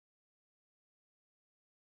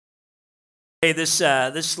Hey,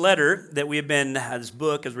 this letter that we have been, this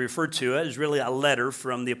book, as we refer to it, is really a letter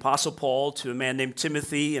from the Apostle Paul to a man named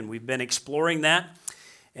Timothy, and we've been exploring that.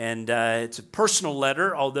 And it's a personal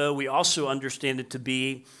letter, although we also understand it to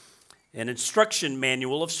be an instruction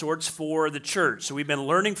manual of sorts for the church. So we've been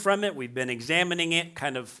learning from it, we've been examining it,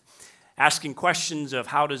 kind of asking questions of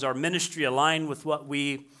how does our ministry align with what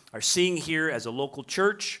we are seeing here as a local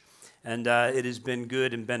church, and it has been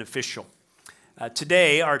good and beneficial.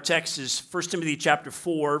 Today, our text is 1 Timothy chapter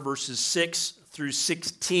 4, verses 6 through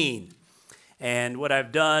 16. And what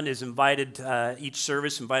I've done is invited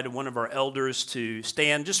one of our elders to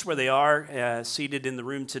stand just where they are, seated in the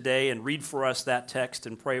room today, and read for us that text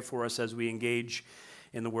and pray for us as we engage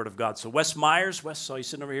in the Word of God. So Wes Myers, saw you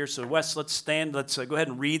sitting over here. So Wes, let's stand. Let's go ahead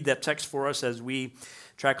and read that text for us as we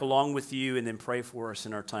track along with you and then pray for us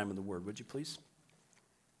in our time in the Word. Would you please?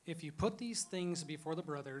 If you put these things before the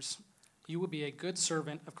brothers, you will be a good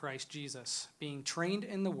servant of Christ Jesus, being trained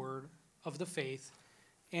in the word of the faith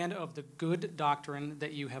and of the good doctrine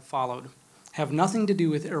that you have followed. Have nothing to do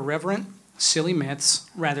with irreverent, silly myths.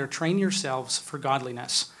 Rather, train yourselves for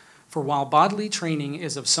godliness. For while bodily training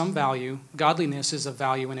is of some value, godliness is of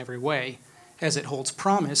value in every way, as it holds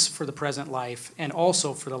promise for the present life and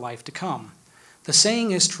also for the life to come. The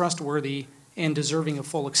saying is trustworthy and deserving of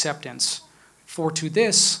full acceptance. For to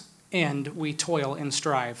this end we toil and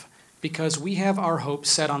strive, because we have our hope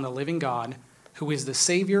set on the living God, who is the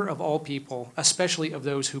Savior of all people, especially of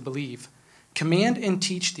those who believe. Command and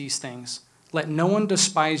teach these things. Let no one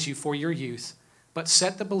despise you for your youth, but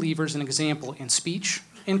set the believers an example in speech,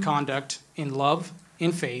 in conduct, in love,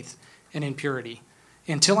 in faith, and in purity.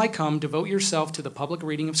 Until I come, devote yourself to the public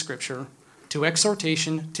reading of Scripture, to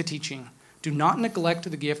exhortation, to teaching. Do not neglect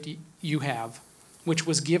the gift you have, which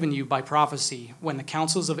was given you by prophecy when the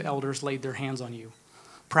councils of elders laid their hands on you.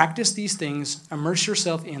 Practice these things, immerse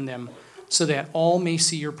yourself in them, so that all may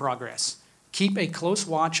see your progress. Keep a close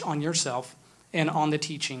watch on yourself and on the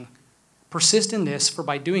teaching. Persist in this, for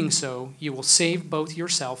by doing so, you will save both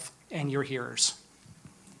yourself and your hearers.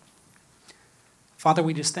 Father,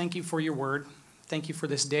 we just thank you for your word. Thank you for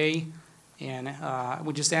this day. And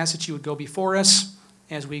we just ask that you would go before us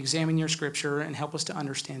as we examine your scripture and help us to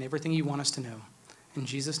understand everything you want us to know. In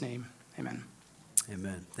Jesus' name, amen.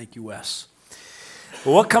 Amen. Thank you, Wes.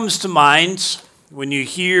 Well, what comes to mind when you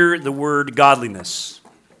hear the word godliness?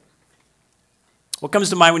 What comes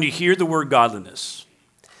to mind when you hear the word godliness?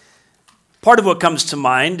 Part of what comes to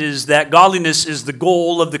mind is that godliness is the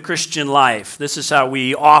goal of the Christian life. This is how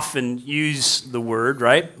we often use the word,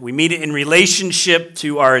 right? We meet it in relationship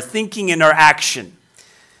to our thinking and our action.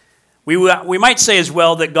 We might say as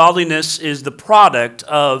well that godliness is the product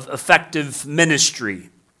of effective ministry,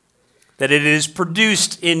 that it is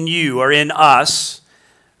produced in you or in us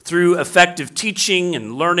through effective teaching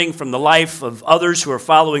and learning from the life of others who are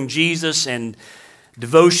following Jesus and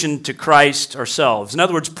devotion to Christ ourselves. In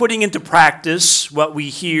other words, putting into practice what we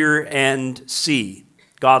hear and see,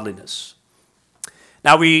 godliness.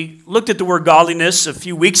 Now, we looked at the word godliness a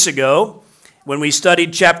few weeks ago when we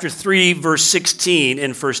studied chapter 3, verse 16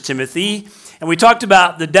 in 1 Timothy, and we talked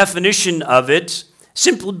about the definition of it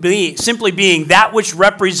simply being that which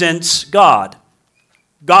represents God.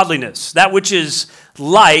 Godliness, that which is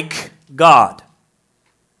like God.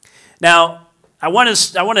 Now, I want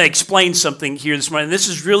to explain something here this morning. This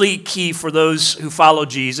is really key for those who follow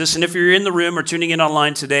Jesus. And if you're in the room or tuning in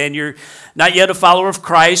online today and you're not yet a follower of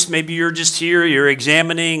Christ, maybe you're just here, you're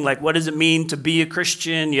examining, like, what does it mean to be a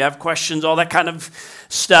Christian? You have questions, all that kind of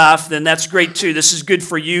stuff, then that's great too. This is good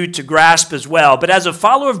for you to grasp as well. But as a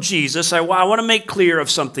follower of Jesus, I want to make clear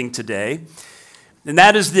of something today. And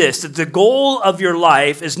that is this, that the goal of your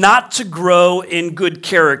life is not to grow in good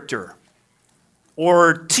character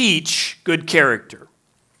or teach good character.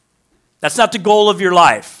 That's not the goal of your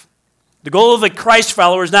life. The goal of a Christ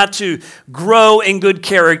follower is not to grow in good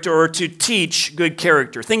character or to teach good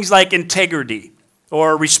character. Things like integrity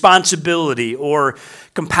or responsibility or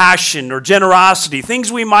compassion or generosity,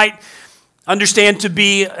 things we might understand to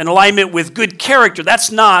be in alignment with good character.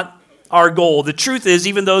 That's not our goal. The truth is,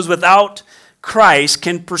 even those without Christ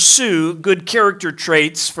can pursue good character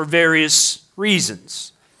traits for various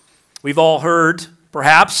reasons. We've all heard,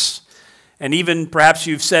 perhaps, and even perhaps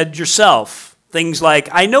you've said yourself, things like,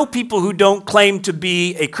 I know people who don't claim to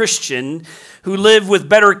be a Christian who live with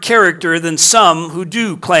better character than some who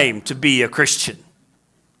do claim to be a Christian.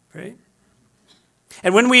 Right?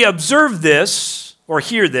 And when we observe this or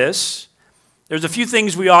hear this, there's a few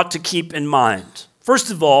things we ought to keep in mind.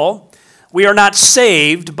 First of all, we are not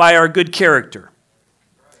saved by our good character.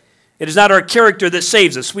 It is not our character that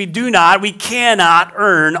saves us. We cannot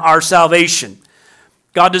earn our salvation.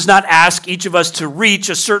 God does not ask each of us to reach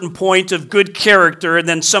a certain point of good character and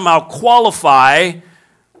then somehow qualify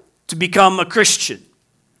to become a Christian.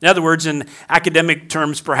 In other words, in academic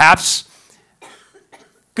terms perhaps,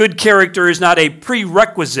 good character is not a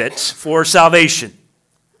prerequisite for salvation,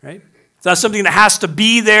 right? It's not something that has to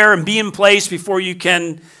be there and be in place before you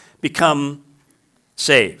can become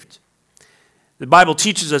saved. The Bible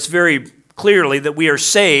teaches us very clearly that we are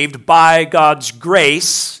saved by God's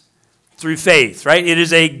grace through faith, right? It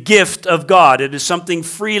is a gift of God. It is something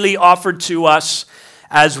freely offered to us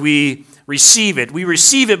as we receive it. We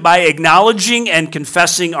receive it by acknowledging and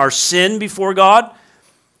confessing our sin before God.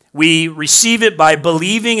 We receive it by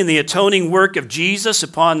believing in the atoning work of Jesus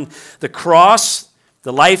upon the cross,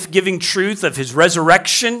 the life-giving truth of his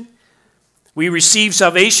resurrection. We receive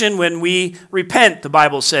salvation when we repent, the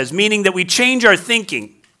Bible says, meaning that we change our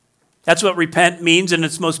thinking. That's what repent means in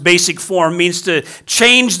its most basic form. It means to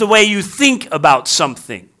change the way you think about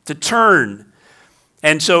something, to turn.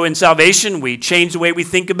 And so in salvation, we change the way we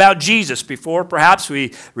think about Jesus. Before, perhaps,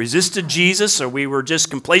 we resisted Jesus or we were just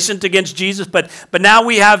complacent against Jesus. But now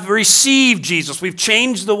we have received Jesus. We've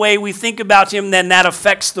changed the way we think about him, then that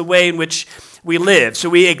affects the way in which we live. So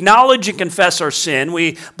we acknowledge and confess our sin.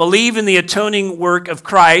 We believe in the atoning work of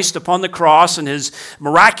Christ upon the cross and his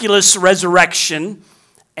miraculous resurrection.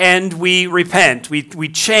 And we repent. We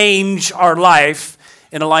change our life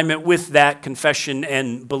in alignment with that confession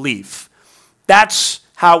and belief. That's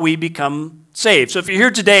how we become saved. So if you're here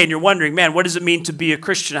today and you're wondering, man, what does it mean to be a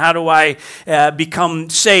Christian? How do I become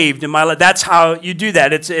saved in my life? That's how you do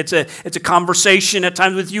that. It's a conversation at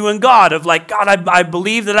times with you and God of like, God, I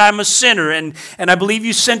believe that I'm a sinner and I believe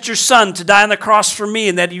you sent your son to die on the cross for me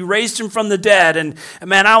and that you raised him from the dead. And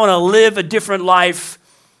man, I want to live a different life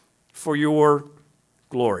for your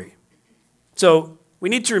glory. So we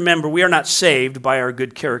need to remember we are not saved by our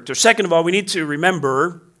good character. Second of all, we need to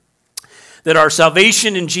remember that our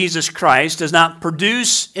salvation in Jesus Christ does not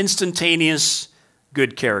produce instantaneous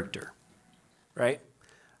good character, right?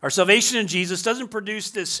 Our salvation in Jesus doesn't produce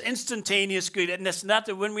this instantaneous good, and it's not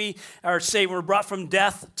that when we are saved, we're brought from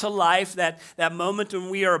death to life, that moment when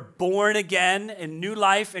we are born again in new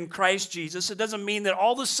life in Christ Jesus. It doesn't mean that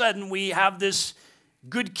all of a sudden we have this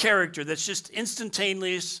good character that's just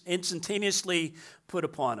instantaneously put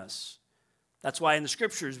upon us. That's why in the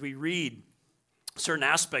scriptures we read certain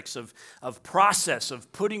aspects of process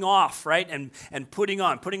of putting off, right, and putting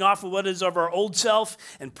off of what is of our old self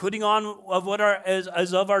and putting on of what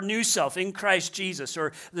is of our new self in Christ Jesus,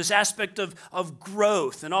 or this aspect of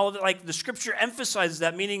growth and all of it. Like the scripture emphasizes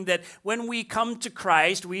that, meaning that when we come to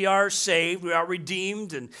Christ, we are saved, we are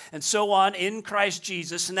redeemed, and so on in Christ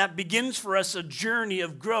Jesus, and that begins for us a journey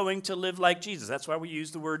of growing to live like Jesus. That's why we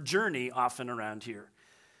use the word journey often around here,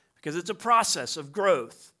 because it's a process of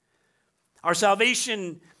growth. Our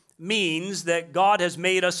salvation means that God has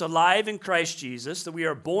made us alive in Christ Jesus, that we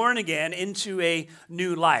are born again into a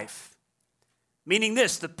new life. Meaning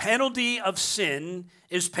this, the penalty of sin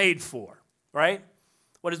is paid for, right?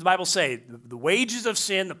 What does the Bible say? The wages of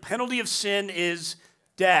sin, the penalty of sin is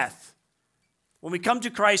death. When we come to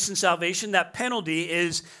Christ in salvation, that penalty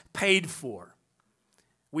is paid for.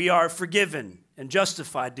 We are forgiven and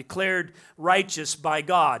justified, declared righteous by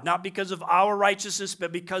God, not because of our righteousness,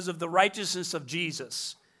 but because of the righteousness of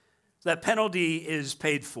Jesus. That penalty is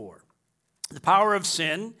paid for. The power of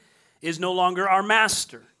sin is no longer our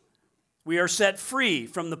master. We are set free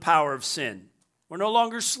from the power of sin. We're no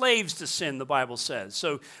longer slaves to sin, the Bible says.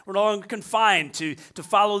 So we're no longer confined to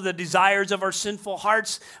follow the desires of our sinful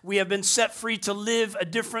hearts. We have been set free to live a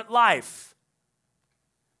different life.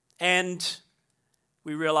 And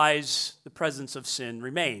we realize the presence of sin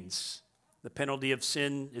remains. The penalty of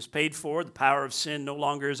sin is paid for. The power of sin no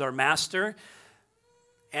longer is our master.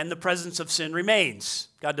 And the presence of sin remains.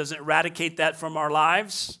 God doesn't eradicate that from our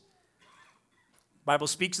lives. The Bible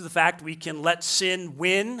speaks of the fact we can let sin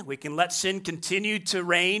win. We can let sin continue to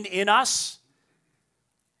reign in us.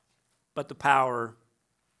 But the power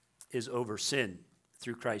is over sin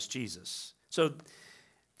through Christ Jesus. So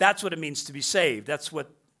that's what it means to be saved. That's what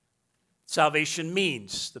salvation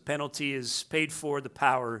means. The penalty is paid for. The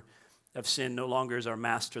power of sin no longer is our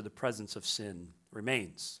master. The presence of sin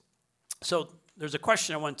remains. So there's a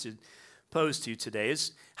question I want to pose to you today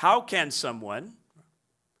is, how can someone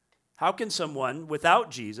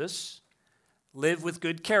without Jesus live with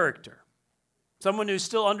good character? Someone who's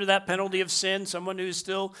still under that penalty of sin, someone who's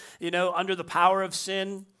still, under the power of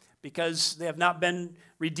sin because they have not been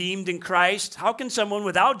redeemed in Christ. How can someone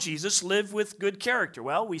without Jesus live with good character?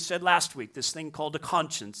 Well, we said last week, this thing called a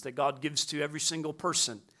conscience that God gives to every single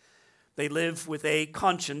person. They live with a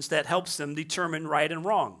conscience that helps them determine right and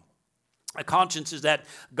wrong. A conscience is that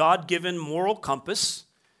God-given moral compass.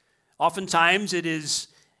 Oftentimes it is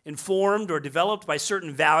informed or developed by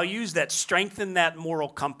certain values that strengthen that moral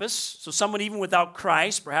compass. So someone even without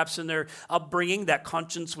Christ, perhaps in their upbringing, that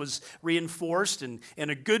conscience was reinforced in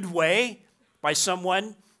a good way by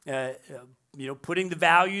someone, putting the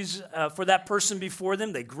values for that person before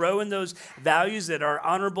them. They grow in those values that are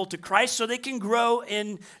honorable to Christ so they can grow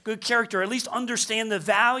in good character, or at least understand the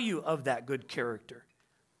value of that good character.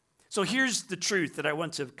 So here's the truth that I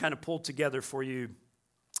want to kind of pull together for you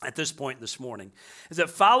at this point this morning, is that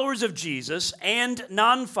followers of Jesus and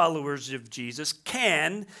non-followers of Jesus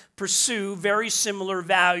can pursue very similar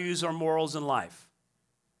values or morals in life.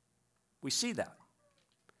 We see that.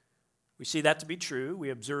 We see that to be true. We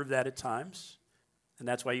observe that at times. And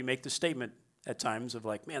that's why you make the statement at times of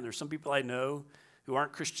like, man, there's some people I know who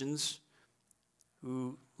aren't Christians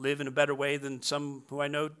who live in a better way than some who I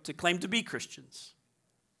know to claim to be Christians.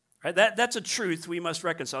 Right? That's a truth we must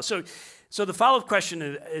reconcile. So the follow-up question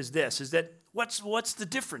is this, is that what's the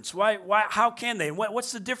difference? Why, how can they?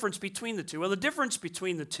 What's the difference between the two? Well, the difference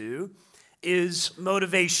between the two is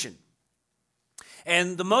motivation.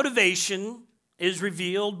 And the motivation is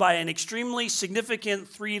revealed by an extremely significant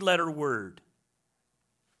three-letter word.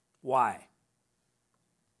 Why?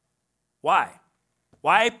 Why?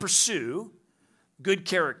 Why pursue good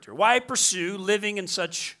character? Why pursue living in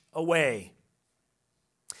such a way?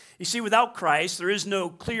 You see, without Christ, there is no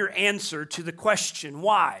clear answer to the question,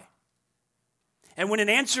 why? And when an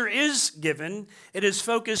answer is given, it is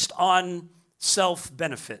focused on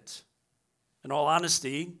self-benefit. In all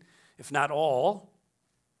honesty, if not all,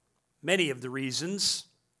 many of the reasons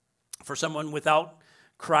for someone without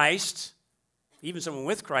Christ, even someone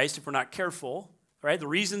with Christ, if we're not careful, right? The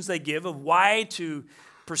reasons they give of why to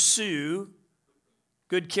pursue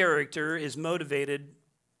good character is motivated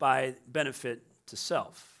by benefit to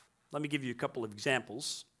self. Let me give you a couple of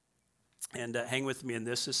examples, and hang with me in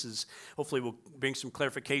this. This is hopefully will bring some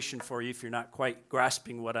clarification for you if you're not quite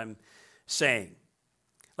grasping what I'm saying.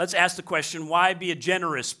 Let's ask the question, why be a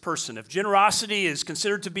generous person? If generosity is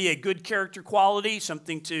considered to be a good character quality,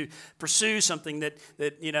 something to pursue, something that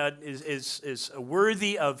is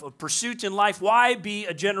worthy of pursuit in life, why be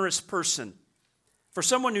a generous person? For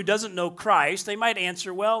someone who doesn't know Christ, they might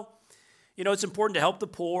answer, well, it's important to help the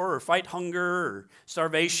poor or fight hunger or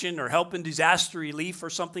starvation or help in disaster relief or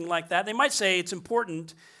something like that. They might say it's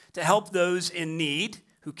important to help those in need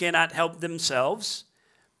who cannot help themselves.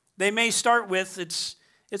 They may start with, it's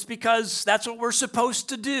because that's what we're supposed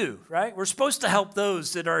to do, right? We're supposed to help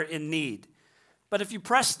those that are in need. But if you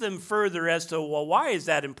press them further as to, well, why is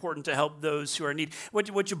that important to help those who are in need?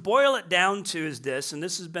 What you boil it down to is this, and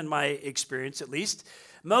this has been my experience at least,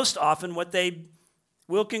 most often what they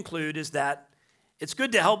will conclude is that it's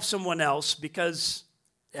good to help someone else because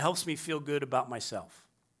it helps me feel good about myself.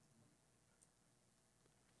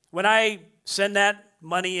 When I send that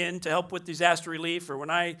money in to help with disaster relief, or when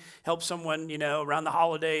I help someone, around the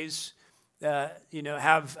holidays,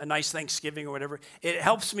 have a nice Thanksgiving or whatever, it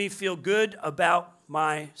helps me feel good about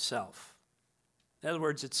myself. In other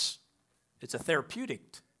words, it's a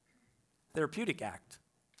therapeutic act.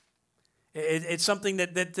 It's something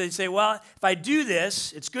that they say, well, if I do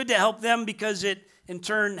this, it's good to help them because it, in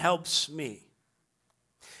turn, helps me.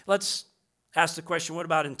 Let's ask the question, what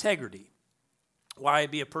about integrity? Why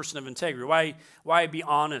be a person of integrity? Why be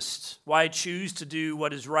honest? Why choose to do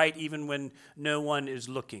what is right even when no one is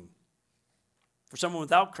looking? For someone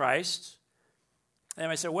without Christ, they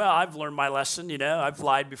might say, well, I've learned my lesson, I've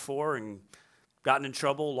lied before and gotten in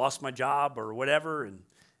trouble, lost my job or whatever, and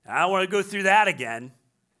I don't want to go through that again.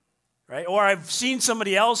 Right? Or I've seen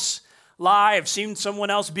somebody else lie. I've seen someone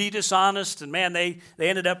else be dishonest, and man, they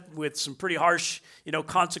ended up with some pretty harsh,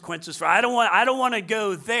 consequences. I don't want to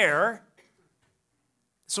go there.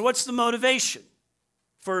 So what's the motivation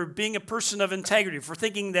for being a person of integrity? For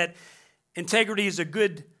thinking that integrity is a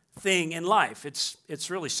good thing in life? It's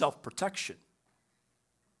really self-protection.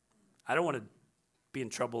 I don't want to be in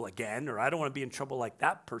trouble again, or I don't want to be in trouble like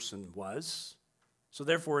that person was. So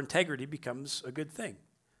therefore, integrity becomes a good thing.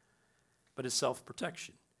 But it's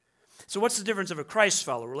self-protection. So what's the difference of a Christ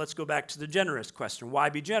follower? Let's go back to the generous question. Why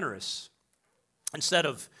be generous? Instead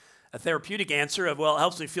of a therapeutic answer of, well, it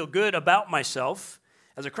helps me feel good about myself,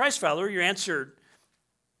 as a Christ follower, your answer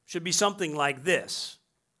should be something like this.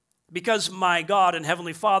 Because my God and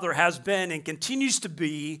Heavenly Father has been and continues to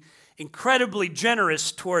be incredibly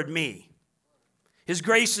generous toward me. His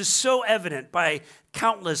grace is so evident by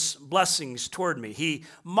countless blessings toward me. He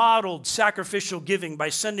modeled sacrificial giving by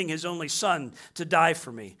sending his only Son to die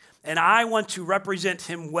for me. And I want to represent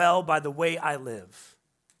him well by the way I live.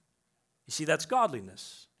 You see, that's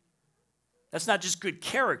godliness. That's not just good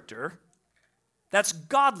character. That's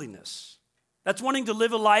godliness. That's wanting to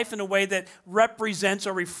live a life in a way that represents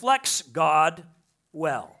or reflects God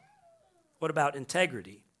well. What about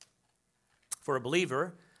integrity? For a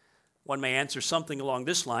believer, one may answer something along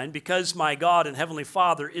this line: because my God and Heavenly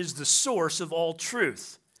Father is the source of all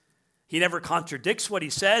truth. He never contradicts what he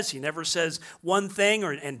says. He never says one thing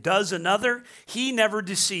and does another. He never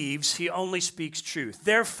deceives. He only speaks truth.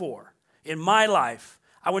 Therefore, in my life,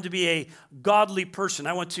 I want to be a godly person.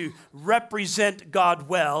 I want to represent God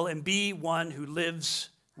well and be one who lives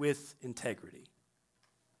with integrity.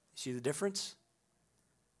 See the difference?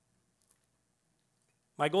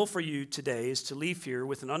 My goal for you today is to leave here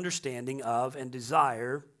with an understanding of and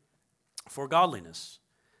desire for godliness,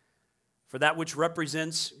 for that which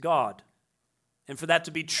represents God, and for that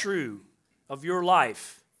to be true of your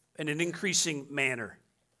life in an increasing manner.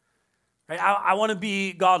 Right? I want to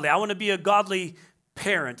be godly. I want to be a godly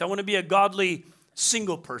parent. I want to be a godly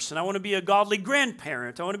single person. I want to be a godly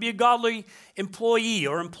grandparent. I want to be a godly employee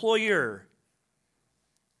or employer.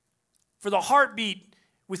 For the heartbeat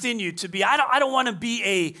within you to be, I don't want to be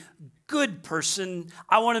a good person.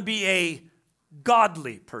 I want to be a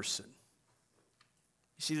godly person.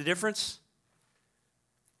 You see the difference?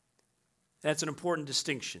 That's an important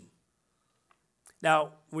distinction.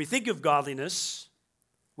 Now, when we think of godliness,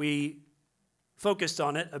 we focused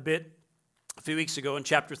on it a bit a few weeks ago in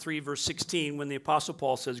chapter 3, verse 16, when the Apostle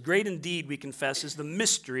Paul says, "Great indeed, we confess, is the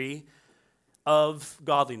mystery of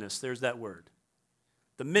godliness." There's that word.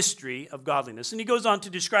 The mystery of godliness. And he goes on to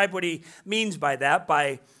describe what he means by that,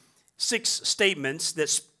 by 6 statements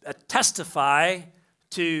that testify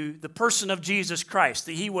to the person of Jesus Christ,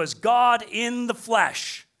 that he was God in the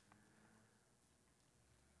flesh.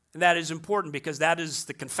 And that is important because that is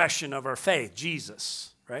the confession of our faith,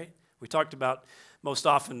 Jesus, right? We talked about most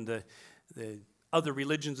often the other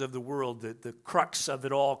religions of the world, the crux of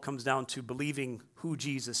it all comes down to believing who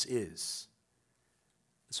Jesus is.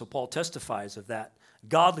 So Paul testifies of that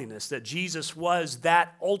godliness, that Jesus was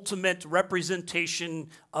that ultimate representation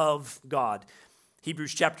of God.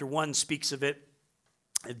 Hebrews chapter 1 speaks of it,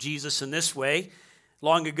 of Jesus in this way.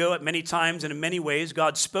 Long ago, at many times and in many ways,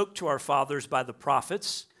 God spoke to our fathers by the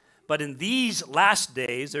prophets. But in these last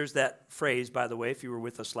days, there's that phrase, by the way, if you were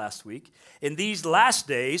with us last week. In these last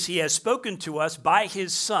days, he has spoken to us by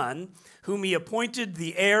his Son, whom he appointed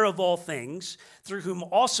the heir of all things, through whom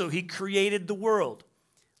also he created the world.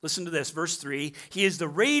 Listen to this, verse 3. He is the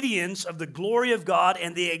radiance of the glory of God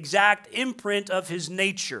and the exact imprint of his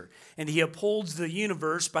nature, and he upholds the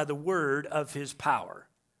universe by the word of his power.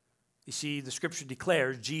 You see, the scripture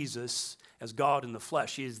declares Jesus as God in the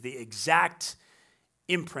flesh. He is the exact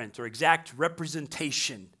imprint or exact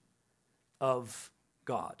representation of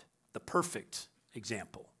God, the perfect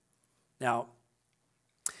example. Now,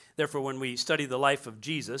 therefore, when we study the life of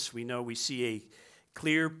Jesus, we know we see a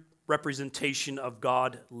clear representation of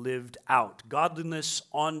God lived out. Godliness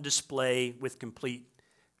on display with complete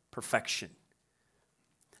perfection.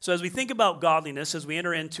 So as we think about godliness, as we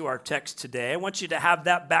enter into our text today, I want you to have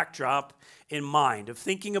that backdrop in mind of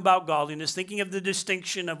thinking about godliness, thinking of the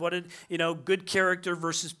distinction of what good character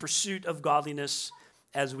versus pursuit of godliness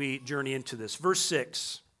as we journey into this. Verse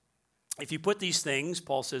 6, if you put these things,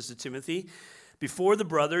 Paul says to Timothy, before the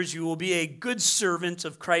brothers, you will be a good servant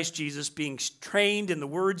of Christ Jesus, being trained in the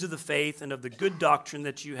words of the faith and of the good doctrine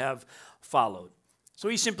that you have followed. So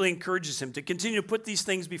he simply encourages him to continue to put these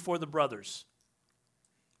things before the brothers,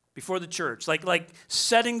 before the church, like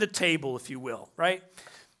setting the table, if you will, right?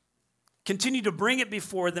 Continue to bring it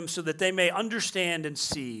before them so that they may understand and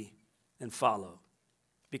see and follow.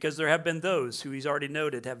 Because there have been those who he's already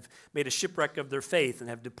noted have made a shipwreck of their faith and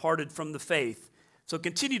have departed from the faith. So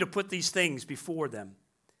continue to put these things before them.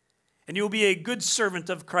 And you will be a good servant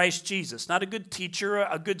of Christ Jesus. Not a good teacher,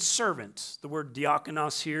 a good servant. The word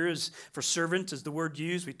diakonos here is for servant is the word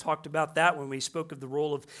used. We talked about that when we spoke of the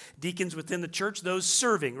role of deacons within the church, those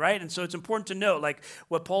serving, right? And so it's important to note, like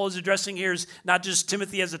what Paul is addressing here is not just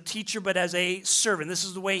Timothy as a teacher, but as a servant. This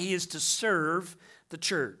is the way he is to serve the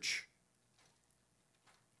church,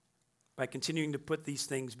 by continuing to put these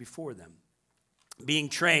things before them. Being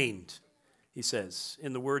trained, he says,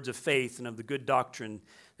 in the words of faith and of the good doctrine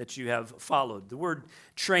that you have followed. The word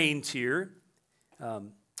trained here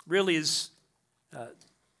really is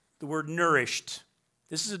the word nourished.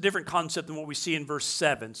 This is a different concept than what we see in verse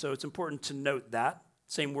 7, so it's important to note that.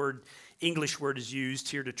 Same word, English word is used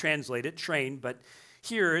here to translate it, trained, but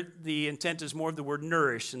here the intent is more of the word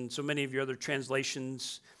nourish, and so many of your other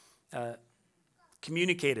translations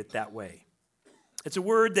communicate it that way. It's a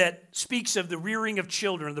word that speaks of the rearing of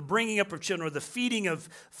children, the bringing up of children, or the feeding of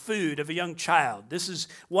food of a young child. This is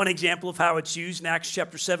one example of how it's used in Acts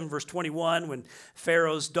chapter 7, verse 21, when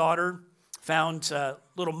Pharaoh's daughter found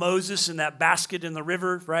little Moses in that basket in the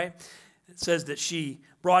river, right? It says that she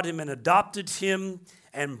brought him and adopted him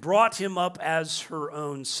and brought him up as her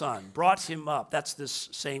own son. Brought him up. That's this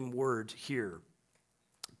same word here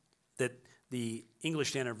that the English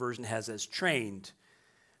Standard Version has as trained.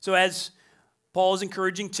 So as Paul is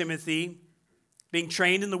encouraging Timothy, being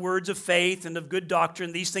trained in the words of faith and of good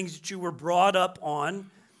doctrine, these things that you were brought up on.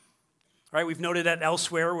 Right? We've noted that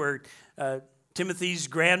elsewhere where Timothy's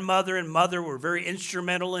grandmother and mother were very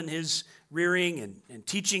instrumental in his rearing and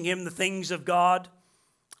teaching him the things of God.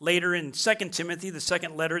 Later in 2 Timothy, the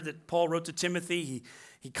second letter that Paul wrote to Timothy,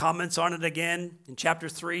 he comments on it again. In chapter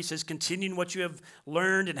 3, he says, "Continue in what you have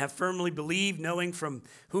learned and have firmly believed, knowing from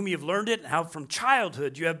whom you have learned it, and how from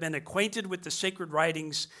childhood you have been acquainted with the sacred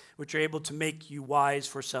writings, which are able to make you wise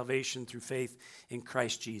for salvation through faith in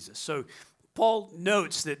Christ Jesus." So Paul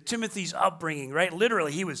notes that Timothy's upbringing, right,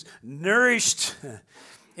 literally he was nourished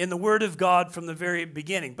in the Word of God from the very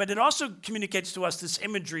beginning. But it also communicates to us this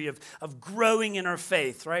imagery of growing in our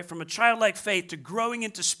faith, right? From a childlike faith to growing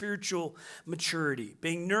into spiritual maturity,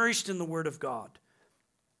 being nourished in the Word of God.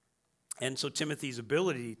 And so Timothy's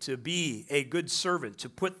ability to be a good servant, to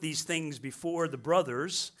put these things before the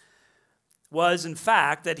brothers, was in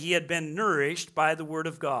fact that he had been nourished by the Word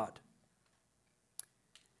of God.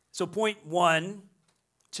 So point one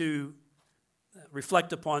to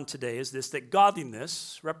reflect upon today is this, that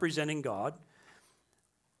godliness, representing God,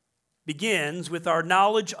 begins with our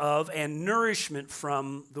knowledge of and nourishment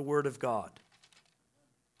from the Word of God.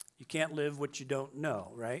 You can't live what you don't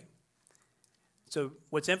know, right? So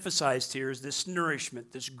what's emphasized here is this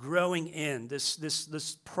nourishment, this growing in,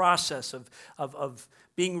 this process of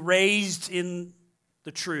being raised in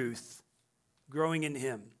the truth, growing in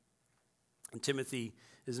Him. And Timothy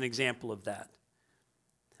is an example of that.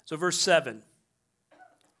 So verse 7,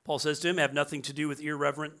 Paul says to him, "Have nothing to do with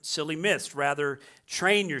irreverent, silly myths. Rather,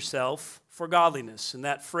 train yourself for godliness." And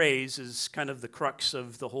that phrase is kind of the crux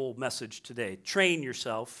of the whole message today. Train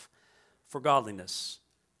yourself for godliness.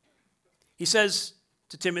 He says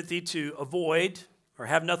to Timothy to avoid or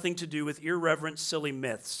have nothing to do with irreverent, silly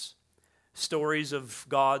myths. Stories of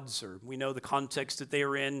gods, or we know the context that they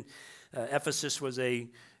are in. Ephesus was a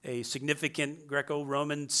significant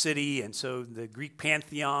Greco-Roman city, and so the Greek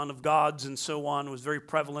pantheon of gods and so on was very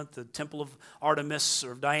prevalent. The temple of Artemis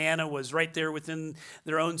or Diana was right there within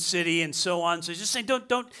their own city and so on. So he's just saying,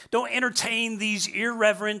 don't entertain these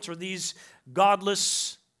irreverent or these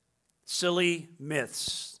godless, silly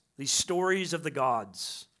myths, these stories of the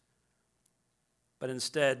gods, but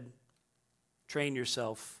instead train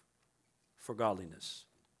yourself for godliness.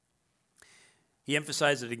 He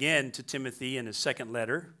emphasized it again to Timothy in his second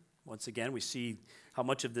letter. Once again, we see how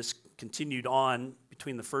much of this continued on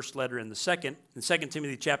between the first letter and the second. In 2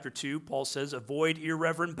 Timothy chapter 2, Paul says, "Avoid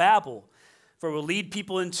irreverent babble, for it will lead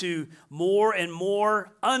people into more and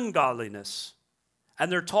more ungodliness,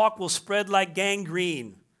 and their talk will spread like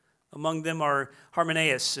gangrene. Among them are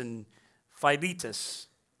Hymenaeus and Philetus,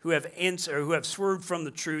 who have swerved from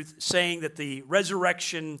the truth, saying that the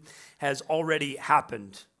resurrection has already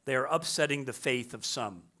happened. They are upsetting the faith of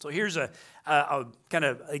some." So here's a kind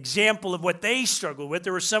of example of what they struggled with.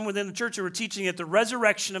 There were some within the church who were teaching that the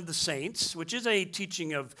resurrection of the saints, which is a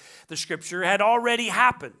teaching of the Scripture, had already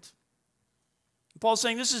happened. Paul's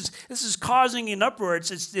saying this is causing an uproar. It's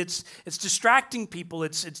distracting people.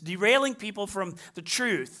 It's derailing people from the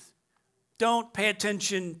truth. Don't pay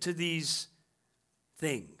attention to these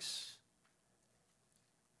things.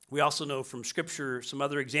 We also know from Scripture some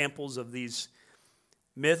other examples of these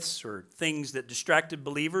myths or things that distracted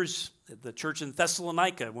believers. The church in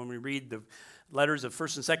Thessalonica, when we read the letters of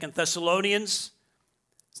 1st and 2nd Thessalonians,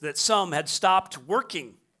 that some had stopped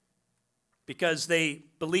working because they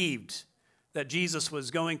believed that Jesus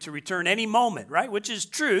was going to return any moment, right? Which is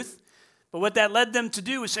truth. But what that led them to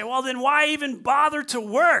do was say, well, then why even bother to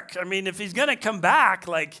work? I mean, if he's going to come back,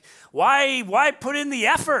 like, why put in the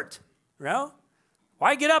effort? You know?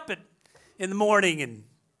 Why get up in the morning and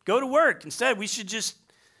go to work? Instead, we should just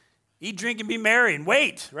eat, drink, and be merry and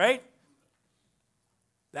wait, right?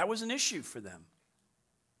 That was an issue for them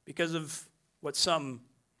because of what some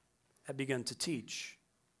had begun to teach.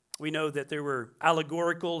 We know that there were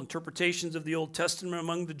allegorical interpretations of the Old Testament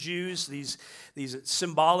among the Jews, these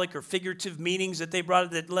symbolic or figurative meanings that they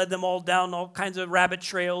brought that led them all down all kinds of rabbit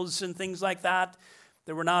trails and things like that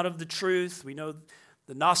were not of the truth. We know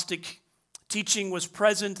the Gnostic teaching was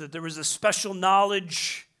present, that there was a special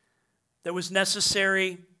knowledge that was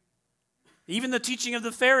necessary. Even the teaching of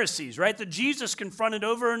the Pharisees, right, that Jesus confronted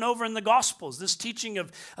over and over in the Gospels, this teaching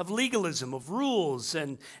of legalism, of rules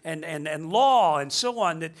and law and so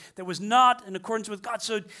on, that was not in accordance with God.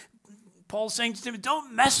 So Paul's saying to Timothy,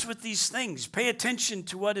 don't mess with these things. Pay attention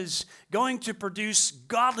to what is going to produce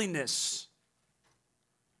godliness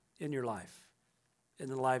in your life, in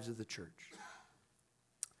the lives of the church.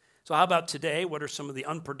 So how about today? What are some of the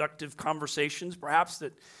unproductive conversations, perhaps,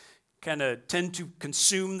 that kind of tend to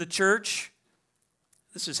consume the church?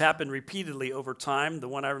 This has happened repeatedly over time. The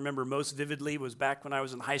one I remember most vividly was back when I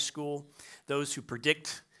was in high school. Those who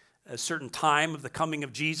predict a certain time of the coming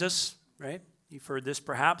of Jesus, right? You've heard this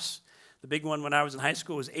perhaps. The big one when I was in high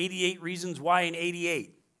school was 88 Reasons Why in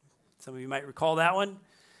 88. Some of you might recall that one.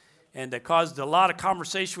 And it caused a lot of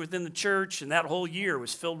conversation within the church, and that whole year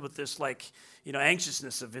was filled with this,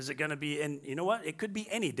 anxiousness of, is it going to be, and you know what? It could be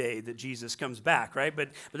any day that Jesus comes back, right?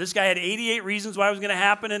 But this guy had 88 reasons why it was going to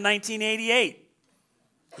happen in 1988.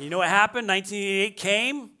 And you know what happened? 1988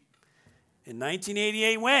 came, and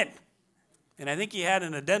 1988 went. And I think he had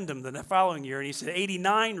an addendum the following year, and he said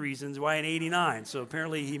 89 reasons why in 89. So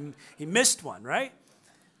apparently he missed one, right?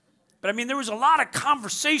 But I mean, there was a lot of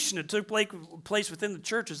conversation that took place within the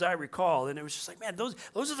church, as I recall, and it was just like, man, those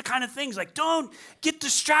are the kind of things, don't get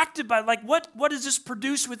distracted by, what does this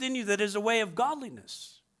produce within you that is a way of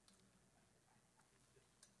godliness?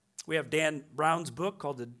 We have Dan Brown's book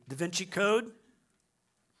called The Da Vinci Code,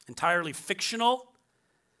 entirely fictional.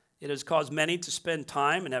 It has caused many to spend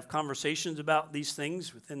time and have conversations about these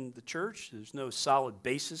things within the church. There's no solid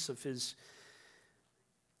basis of his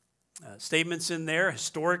statements in there,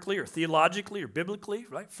 historically or theologically or biblically,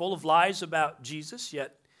 right? Full of lies about Jesus,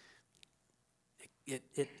 yet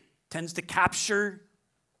it tends to capture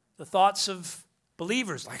the thoughts of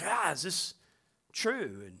believers, is this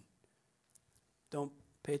true? And don't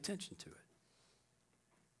pay attention to it.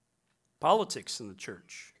 Politics in the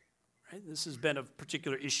church, right? This has been a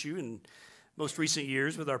particular issue in most recent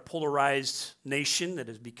years with our polarized nation that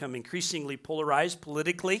has become increasingly polarized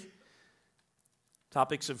politically.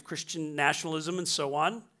 Topics of Christian nationalism and so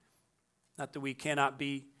on. Not that we cannot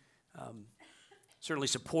be certainly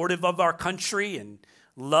supportive of our country and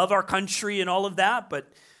love our country and all of that,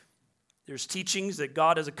 but there's teachings that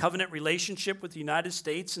God has a covenant relationship with the United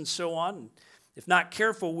States and so on. If not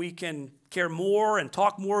careful, we can care more and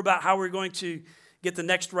talk more about how we're going to get the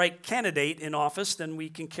next right candidate in office than we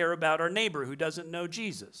can care about our neighbor who doesn't know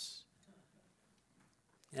Jesus.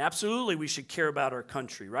 Absolutely, we should care about our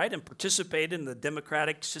country, right? And participate in the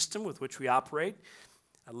democratic system with which we operate.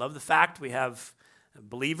 I love the fact we have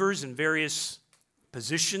believers in various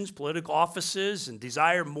positions, political offices, and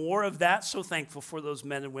desire more of that. So thankful for those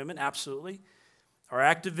men and women, absolutely. Our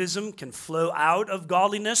activism can flow out of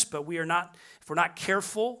godliness, but if we're not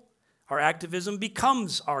careful, our activism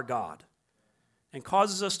becomes our God and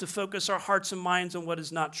causes us to focus our hearts and minds on what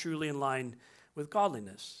is not truly in line with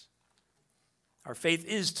godliness. Our faith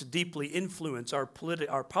is to deeply influence our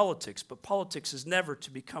politics, but politics is never to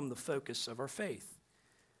become the focus of our faith.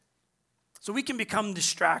 So we can become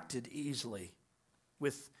distracted easily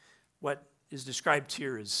with what is described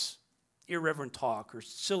here as irreverent talk or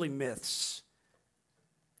silly myths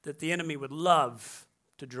that the enemy would love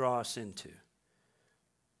to draw us into.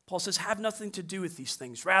 Paul says, have nothing to do with these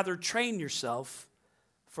things. Rather, train yourself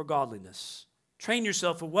for godliness. Train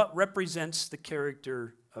yourself for what represents the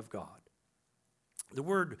character of God. The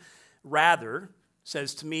word rather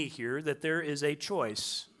says to me here that there is a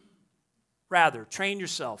choice. Rather, train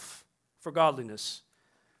yourself for godliness.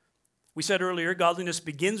 We said earlier, godliness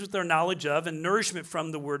begins with our knowledge of and nourishment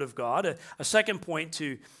from the Word of God. A second point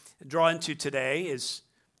to draw into today is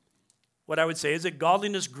what I would say is that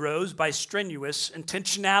godliness grows by strenuous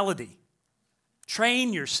intentionality.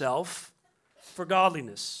 Train yourself for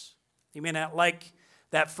godliness. You may not like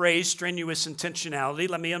that phrase, strenuous intentionality.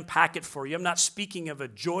 Let me unpack it for you. I'm not speaking of a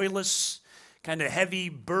joyless, kind of heavy,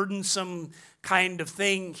 burdensome kind of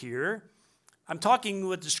thing here. I'm talking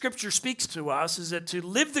what the Scripture speaks to us is that to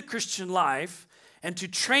live the Christian life and to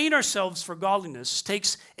train ourselves for godliness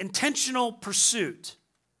takes intentional pursuit.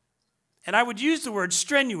 And I would use the word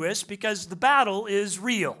strenuous because the battle is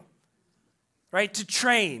real, right? To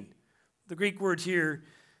train. The Greek word here,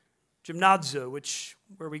 gymnazo,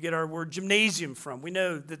 where we get our word gymnasium from. We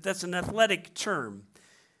know that that's an athletic term.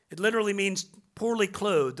 It literally means poorly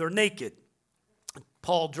clothed or naked.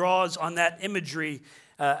 Paul draws on that imagery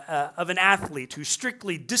of an athlete who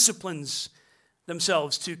strictly disciplines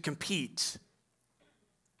themselves to compete.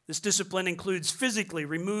 This discipline includes physically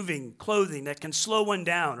removing clothing that can slow one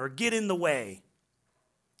down or get in the way.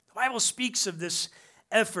 The Bible speaks of this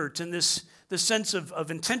effort and this sense of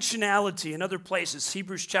intentionality in other places.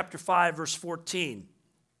 Hebrews chapter 5, verse 14.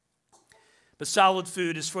 But solid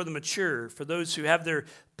food is for the mature, for those who have their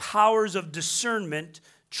powers of discernment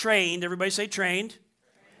trained. Everybody say trained.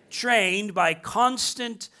 Trained by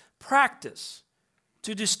constant practice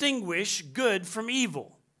to distinguish good from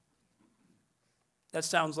evil. That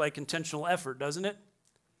sounds like intentional effort, doesn't it?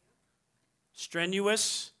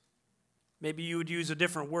 Strenuous. Maybe you would use a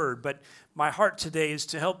different word, but my heart today is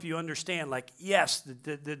to help you understand, like, yes,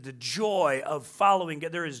 the joy of following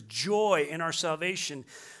God. There is joy in our salvation,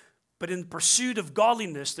 but in pursuit of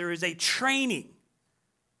godliness, there is a training.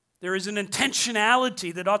 There is an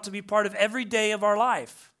intentionality that ought to be part of every day of our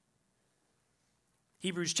life.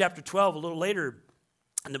 Hebrews chapter 12, a little later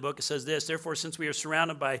in the book, it says this: Therefore, since we are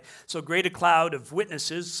surrounded by so great a cloud of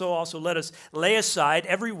witnesses, so also let us lay aside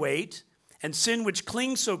every weight and sin which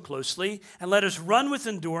clings so closely, and let us run with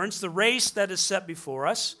endurance the race that is set before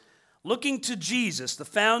us, looking to Jesus, the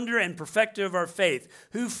founder and perfecter of our faith,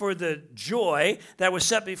 who for the joy that was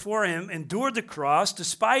set before him endured the cross,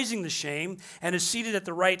 despising the shame, and is seated at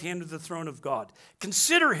the right hand of the throne of God.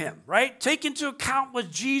 Consider him, right? Take into account what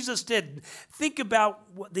Jesus did. Think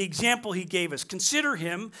about the example he gave us. Consider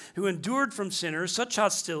him who endured from sinners such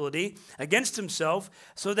hostility against himself,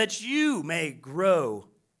 so that you may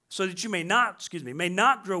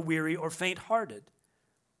not grow weary or faint-hearted.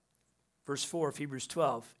 Verse 4 of Hebrews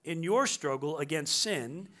 12, in your struggle against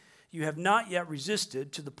sin, you have not yet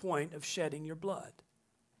resisted to the point of shedding your blood.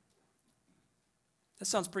 That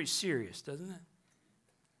sounds pretty serious, doesn't it?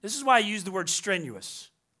 This is why I use the word strenuous.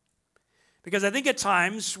 Because I think at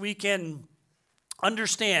times we can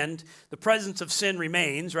understand the presence of sin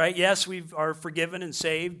remains, right? Yes, we are forgiven and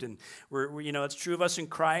saved, and we're it's true of us in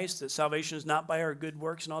Christ that salvation is not by our good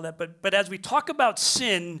works and all that. But as we talk about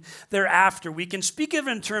sin thereafter, we can speak of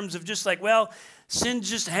it in terms of just like, well, sin's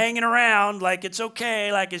just hanging around, like it's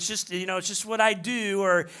okay, like it's just it's just what I do,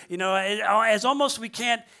 or as almost we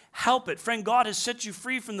can't help it. Friend, God has set you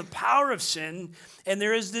free from the power of sin, and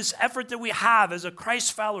there is this effort that we have as a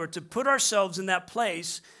Christ follower to put ourselves in that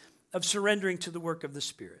place of surrendering to the work of the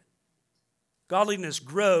Spirit. Godliness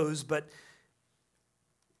grows, but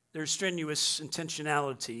there's strenuous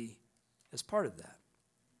intentionality as part of that.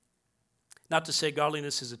 Not to say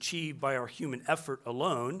godliness is achieved by our human effort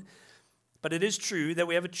alone, but it is true that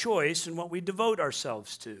we have a choice in what we devote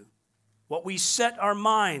ourselves to, what we set our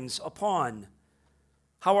minds upon,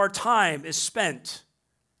 how our time is spent.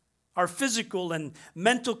 Our physical and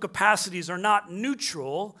mental capacities are not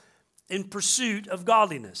neutral in pursuit of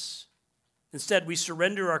godliness. Instead, we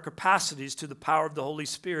surrender our capacities to the power of the Holy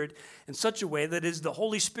Spirit in such a way that it is the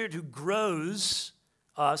Holy Spirit who grows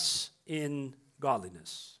us in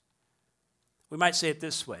godliness. We might say it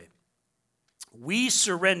this way: we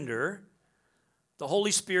surrender, the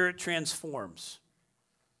Holy Spirit transforms.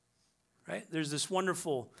 Right? There's this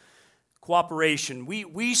wonderful cooperation.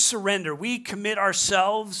 We surrender. We commit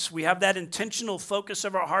ourselves. We have that intentional focus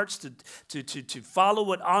of our hearts to follow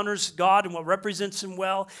what honors God and what represents Him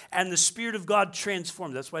well. And the Spirit of God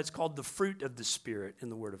transforms. That's why it's called the fruit of the Spirit in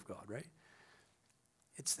the Word of God, right?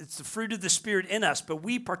 It's the fruit of the Spirit in us, but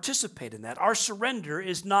we participate in that. Our surrender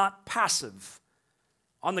is not passive.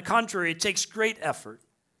 On the contrary, it takes great effort.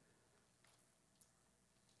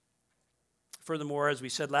 Furthermore, as we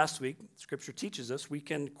said last week, Scripture teaches us we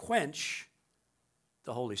can quench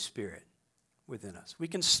the Holy Spirit within us. We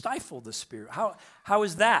can stifle the Spirit. How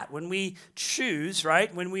is that? When we choose,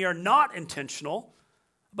 right, when we are not intentional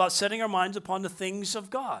about setting our minds upon the things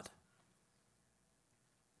of God.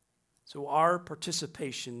 So our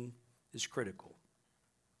participation is critical.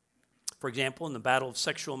 For example, in the battle of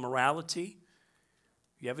sexual immorality,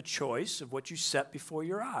 you have a choice of what you set before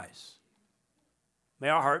your eyes. May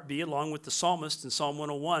our heart be along with the psalmist in Psalm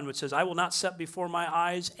 101, which says, I will not set before my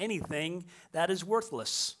eyes anything that is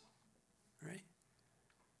worthless. Right?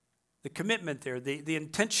 The commitment there, the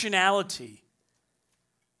intentionality.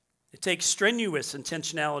 It takes strenuous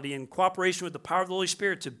intentionality in cooperation with the power of the Holy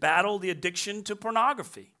Spirit to battle the addiction to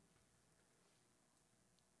pornography.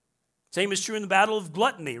 Same is true in the battle of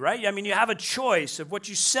gluttony, right? I mean, you have a choice of what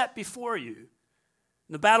you set before you.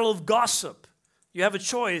 In the battle of gossip, you have a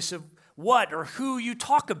choice of what or who you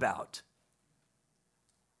talk about.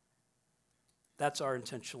 That's our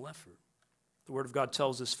intentional effort. The Word of God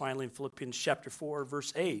tells us finally in Philippians chapter 4,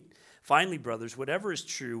 verse 8, finally, brothers, whatever is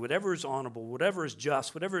true, whatever is honorable, whatever is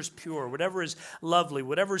just, whatever is pure, whatever is lovely,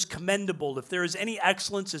 whatever is commendable, if there is any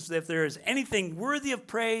excellence, if there is anything worthy of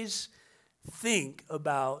praise, think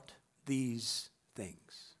about these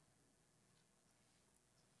things.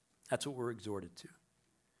 That's what we're exhorted to.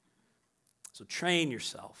 So train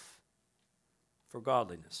yourself. for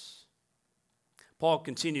godliness. Paul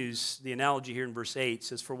continues the analogy here in verse 8,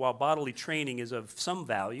 says, for while bodily training is of some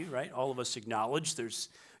value, right? All of us acknowledge there's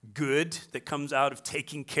good that comes out of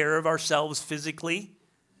taking care of ourselves physically,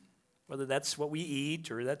 whether that's what we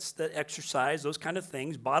eat or that's the exercise, those kind of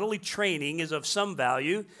things. Bodily training is of some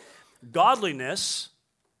value. Godliness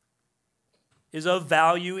is of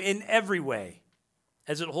value in every way,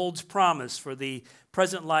 as it holds promise for the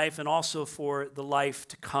present life and also for the life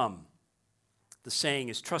to come. The saying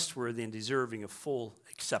is trustworthy and deserving of full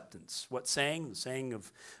acceptance. What saying? The saying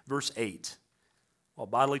of verse 8. While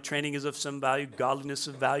bodily training is of some value, godliness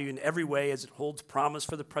of value in every way as it holds promise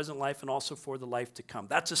for the present life and also for the life to come.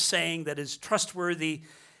 That's a saying that is trustworthy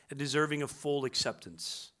and deserving of full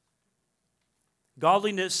acceptance.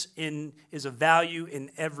 Godliness is of value in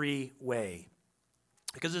every way.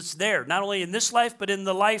 Because it's there, not only in this life, but in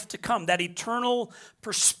the life to come. That eternal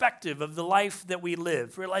perspective of the life that we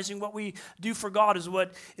live. Realizing what we do for God is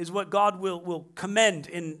what God will commend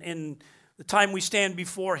in the time we stand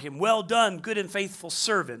before Him. Well done, good and faithful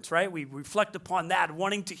servant, right? We reflect upon that,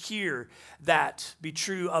 wanting to hear that be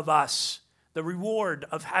true of us. The reward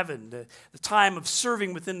of heaven, the time of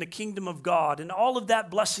serving within the kingdom of God, and all of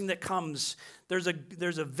that blessing that comes. There's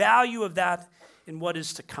a value of that in what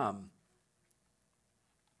is to come.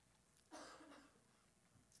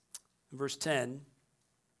 In verse 10,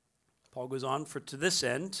 Paul goes on, for to this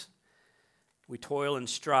end we toil and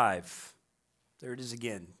strive. There it is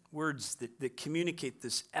again. Words that communicate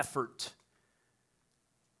this effort.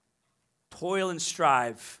 Toil and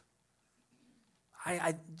strive.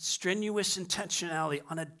 Strenuous intentionality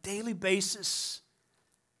on a daily basis.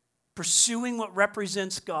 Pursuing what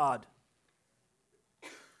represents God.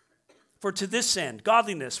 For to this end,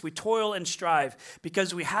 godliness, we toil and strive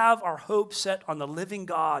because we have our hope set on the living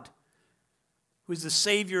God, who is the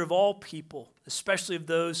Savior of all people, especially of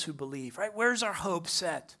those who believe. Right? Where's our hope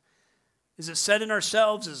set? Is it set in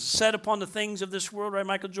ourselves? Is it set upon the things of this world? Right?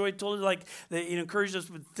 Michael Joy told us, he encouraged us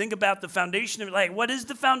to think about the foundation of it. What is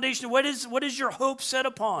the foundation? What is your hope set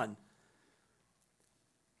upon?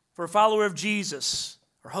 For a follower of Jesus,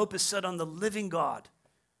 our hope is set on the living God,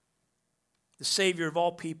 the Savior of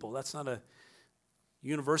all people. That's not a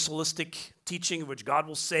universalistic teaching of which God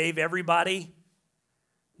will save everybody.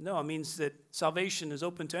 No, it means that salvation is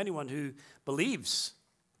open to anyone who believes,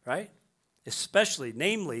 right? Especially,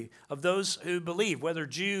 namely, of those who believe, whether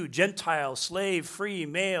Jew, Gentile, slave, free,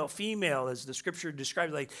 male, female, as the scripture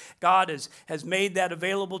describes. God has made that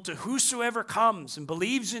available to whosoever comes and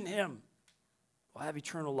believes in Him will have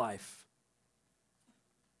eternal life.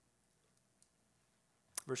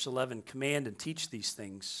 Verse 11, command and teach these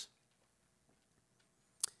things.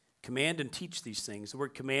 Command and teach these things. The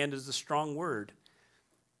word command is a strong word.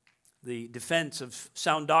 The defense of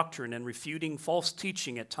sound doctrine and refuting false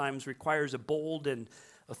teaching at times requires a bold and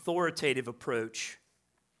authoritative approach.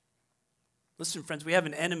 Listen, friends, we have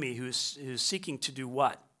an enemy who's seeking to do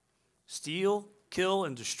what? Steal, kill,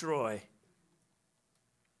 and destroy.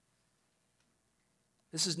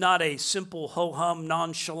 This is not a simple, ho-hum,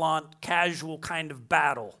 nonchalant, casual kind of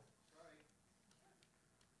battle.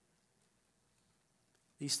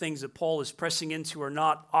 These things that Paul is pressing into are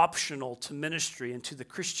not optional to ministry and to the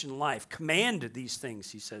Christian life. Command these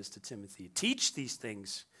things, he says to Timothy. Teach these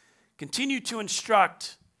things. Continue to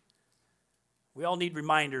instruct. We all need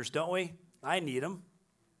reminders, don't we? I need them.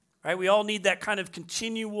 Right? We all need that kind of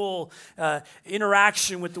continual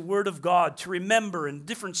interaction with the Word of God to remember in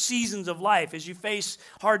different seasons of life as you face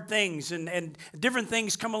hard things and different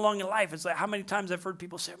things come along in life. It's like how many times I've heard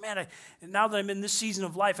people say, man, now that I'm in this season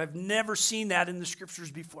of life, I've never seen that in the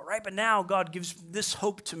Scriptures before, right? But now God gives this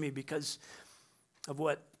hope to me because of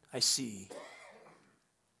what I see.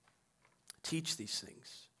 Teach these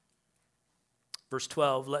things. Verse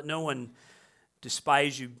 12, let no one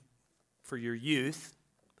despise you for your youth.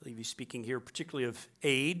 I believe he's speaking here particularly of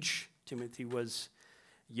age. Timothy was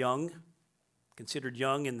young, considered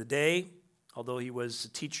young in the day, although he was a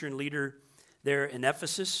teacher and leader there in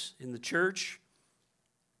Ephesus in the church.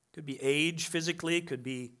 Could be age physically, could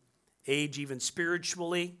be age even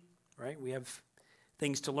spiritually, right? We have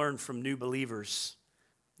things to learn from new believers,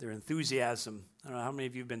 their enthusiasm. I don't know how many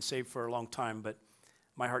of you have been saved for a long time, but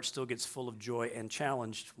my heart still gets full of joy and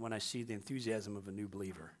challenged when I see the enthusiasm of a new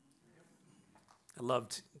believer. I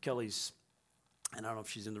loved Kelly's, and I don't know if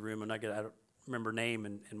she's in the room, I don't remember her name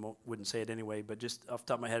and wouldn't say it anyway, but just off the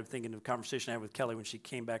top of my head, I'm thinking of a conversation I had with Kelly when she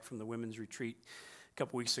came back from the women's retreat a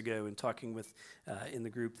couple weeks ago and talking with, in the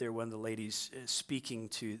group there, one of the ladies speaking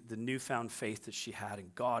to the newfound faith that she had,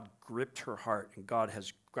 and God gripped her heart, and God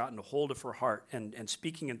has gotten a hold of her heart, and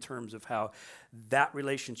speaking in terms of how that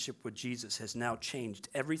relationship with Jesus has now changed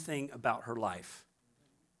everything about her life.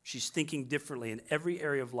 She's thinking differently in every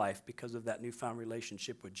area of life because of that newfound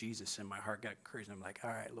relationship with Jesus, and my heart got encouraged. I'm like, all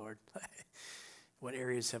right, Lord, what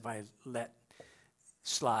areas have I let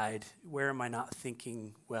slide? Where am I not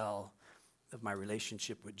thinking well of my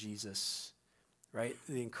relationship with Jesus, right?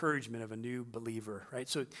 The encouragement of a new believer, right?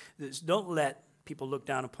 So don't let people look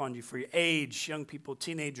down upon you for your age, young people,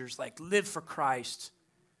 teenagers, like live for Christ,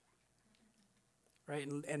 right?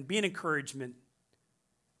 And be an encouragement.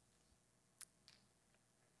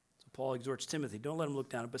 So Paul exhorts Timothy, don't let them look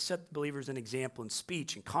down, but set the believers an example in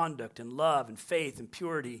speech and conduct and love and faith and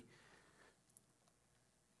purity.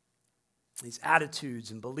 These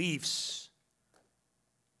attitudes and beliefs,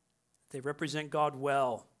 they represent God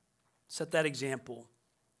well. Set that example.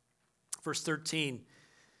 Verse 13,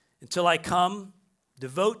 until I come,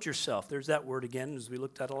 devote yourself. There's that word again, as we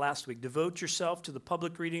looked at it last week. Devote yourself to the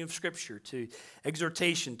public reading of Scripture, to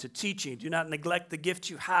exhortation, to teaching. Do not neglect the gift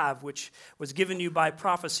you have, which was given you by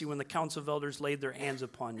prophecy when the council of elders laid their hands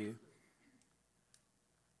upon you.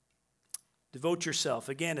 Devote yourself.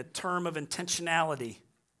 Again, a term of intentionality.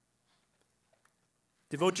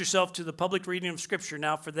 Devote yourself to the public reading of Scripture.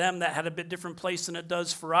 Now, for them, that had a bit different place than it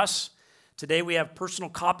does for us. Today, we have personal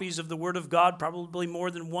copies of the Word of God, probably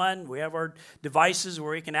more than one. We have our devices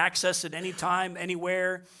where we can access it anytime,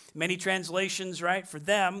 anywhere. Many translations, right? For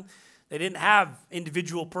them, they didn't have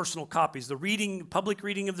individual personal copies. The public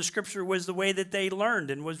reading of the Scripture was the way that they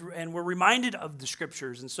learned and were reminded of the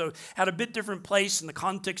Scriptures. And so had a bit different place in the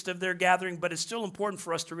context of their gathering, but it's still important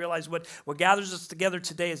for us to realize what gathers us together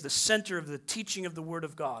today is the center of the teaching of the Word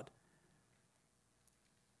of God.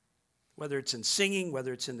 Whether it's in singing,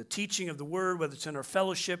 whether it's in the teaching of the Word, whether it's in our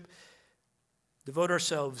fellowship, devote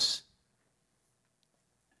ourselves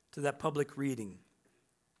to that public reading,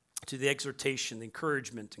 to the exhortation, the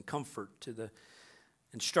encouragement and comfort, to the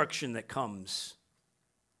instruction that comes.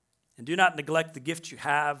 And do not neglect the gift you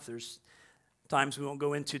have. There's times we won't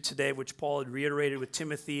go into today, which Paul had reiterated with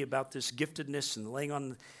Timothy about this giftedness and laying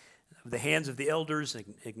on the hands of the elders,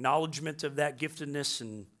 acknowledgement of that giftedness,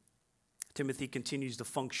 and Timothy continues to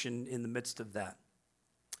function in the midst of that.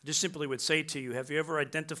 I just simply would say to you, have you ever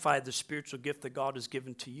identified the spiritual gift that God has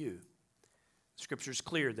given to you? Scripture is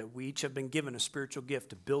clear that we each have been given a spiritual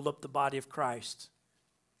gift to build up the body of Christ.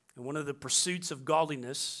 And one of the pursuits of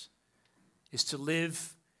godliness is to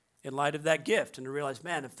live in light of that gift and to realize,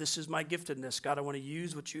 man, if this is my giftedness, God, I want to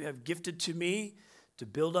use what you have gifted to me to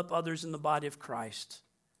build up others in the body of Christ.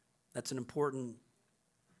 That's an important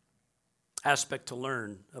aspect to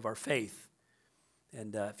learn of our faith.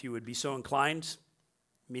 And if you would be so inclined,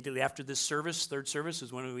 immediately after this service, third service,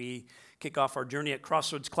 is when we kick off our Journey at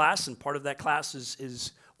Crossroads class, and part of that class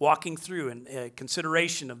is walking through and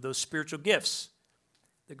consideration of those spiritual gifts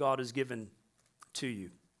that God has given to you.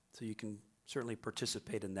 So you can certainly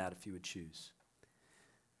participate in that if you would choose.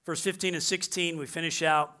 Verse 15 and 16, we finish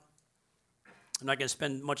out. I'm not going to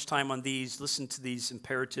spend much time on these. Listen to these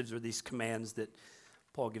imperatives or these commands that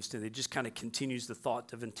Paul gives to them. It just kind of continues the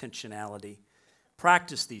thought of intentionality.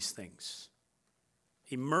 Practice these things.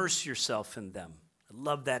 Immerse yourself in them. I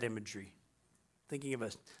love that imagery. Thinking of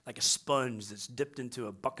like a sponge that's dipped into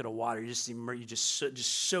a bucket of water. You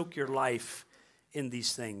just soak your life in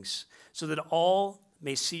these things so that all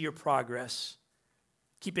may see your progress.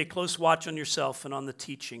 Keep a close watch on yourself and on the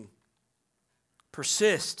teaching.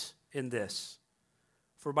 Persist in this,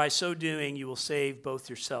 for by so doing you will save both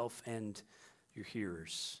yourself and your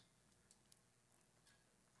hearers.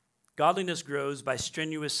 Godliness grows by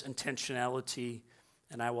strenuous intentionality,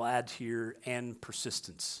 and I will add here, and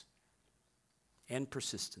persistence. And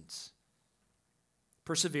persistence.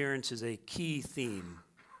 Perseverance is a key theme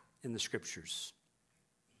in the Scriptures.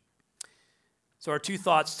 So our two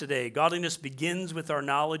thoughts today. Godliness begins with our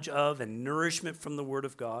knowledge of and nourishment from the Word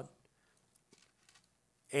of God.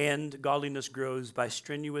 And godliness grows by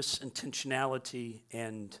strenuous intentionality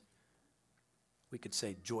and, we could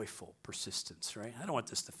say, joyful persistence, right? I don't want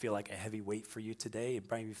this to feel like a heavy weight for you today.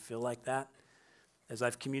 It might feel like that. As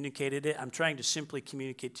I've communicated it, I'm trying to simply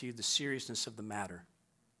communicate to you the seriousness of the matter.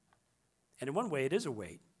 And in one way, it is a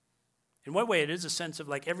weight. In one way, it is a sense of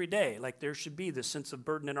like every day, like there should be this sense of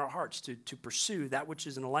burden in our hearts to pursue that which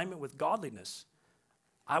is in alignment with godliness.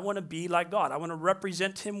 I want to be like God. I want to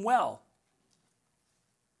represent Him well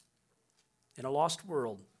in a lost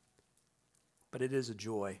world. But it is a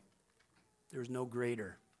joy. There is no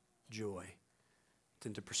greater joy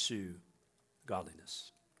than to pursue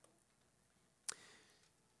godliness.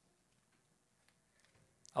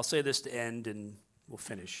 I'll say this to end and we'll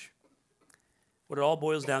finish. What it all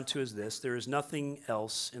boils down to is this: there is nothing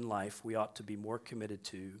else in life we ought to be more committed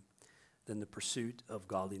to than the pursuit of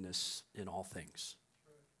godliness in all things.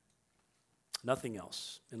 Nothing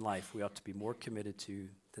else in life we ought to be more committed to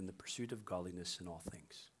than the pursuit of godliness in all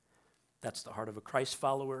things. That's the heart of a Christ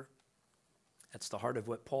follower. That's the heart of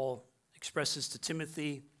what Paul expresses to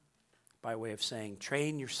Timothy by way of saying,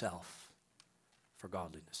 train yourself for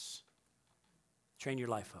godliness. Train your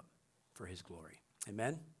life up for his glory.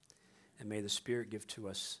 Amen? And may the Spirit give to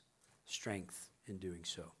us strength in doing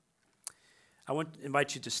so. I want to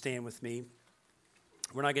invite you to stand with me.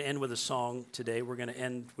 We're not going to end with a song today. We're going to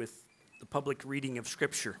end with the public reading of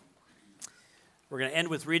Scripture. We're going to end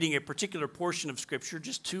with reading a particular portion of Scripture,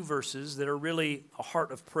 just 2 verses that are really a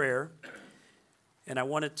heart of prayer. And I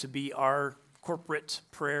want it to be our corporate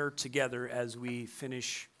prayer together as we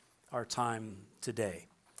finish our time today.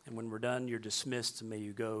 And when we're done, you're dismissed, and may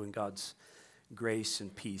you go in God's grace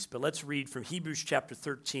and peace. But let's read from Hebrews chapter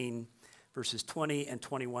 13, verses 20 and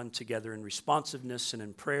 21 together in responsiveness and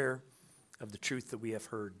in prayer of the truth that we have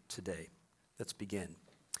heard today. Let's begin.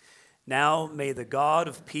 Now may the God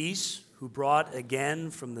of peace, who brought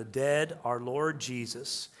again from the dead our Lord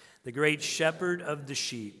Jesus, the great shepherd of the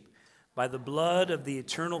sheep, by the blood of the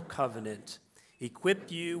eternal covenant,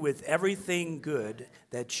 equip you with everything good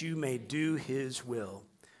that you may do his will,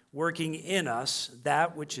 working in us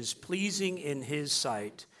that which is pleasing in his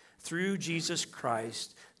sight, through Jesus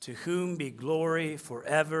Christ, to whom be glory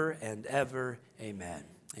forever and ever. Amen.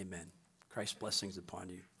 Amen. Christ's blessings upon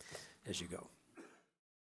you as you go.